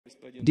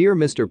Dear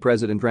Mr.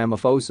 President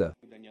Ramaphosa,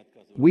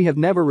 we have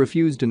never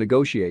refused to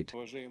negotiate.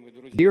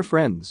 Dear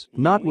friends,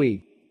 not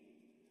we,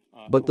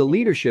 but the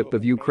leadership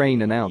of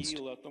Ukraine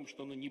announced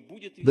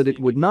that it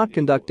would not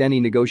conduct any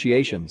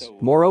negotiations.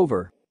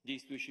 Moreover,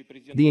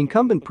 the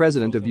incumbent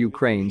president of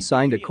Ukraine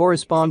signed a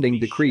corresponding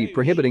decree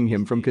prohibiting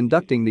him from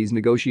conducting these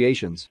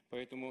negotiations.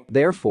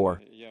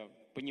 Therefore,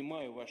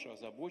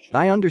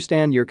 I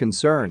understand your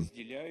concern.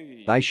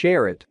 I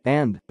share it,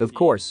 and, of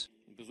course,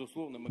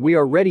 we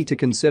are ready to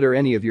consider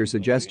any of your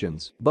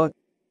suggestions, but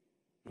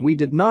we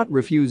did not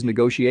refuse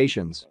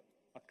negotiations.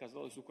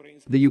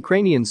 The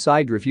Ukrainian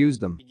side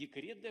refused them,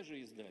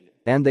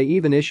 and they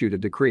even issued a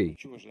decree.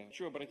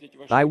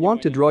 I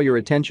want to draw your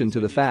attention to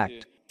the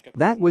fact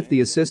that with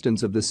the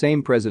assistance of the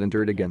same President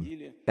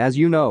Erdogan, as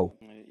you know,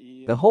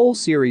 a whole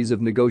series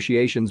of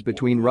negotiations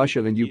between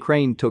Russia and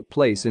Ukraine took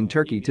place in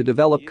Turkey to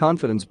develop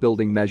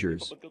confidence-building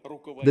measures.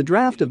 The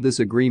draft of this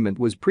agreement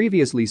was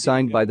previously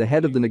signed by the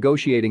head of the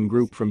negotiating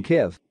group from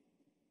Kiev.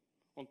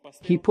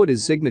 He put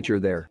his signature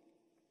there.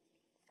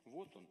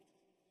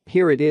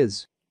 Here it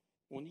is.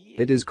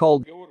 It is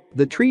called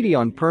the Treaty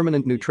on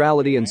Permanent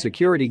Neutrality and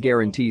Security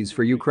Guarantees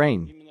for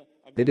Ukraine.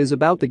 It is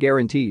about the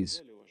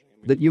guarantees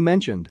that you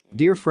mentioned,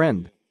 dear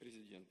friend.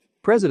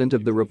 President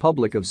of the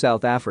Republic of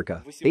South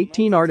Africa,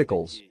 18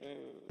 articles.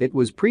 It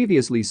was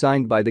previously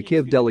signed by the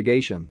Kiev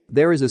delegation.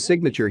 There is a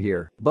signature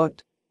here,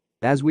 but,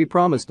 as we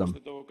promised them,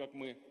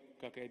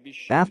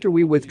 after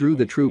we withdrew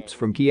the troops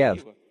from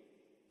Kiev,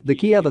 the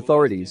Kiev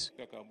authorities,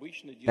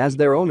 as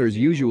their owners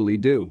usually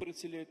do,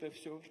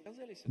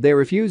 they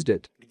refused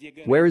it.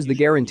 Where is the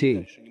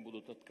guarantee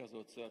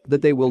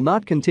that they will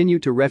not continue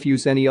to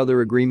refuse any other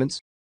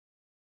agreements?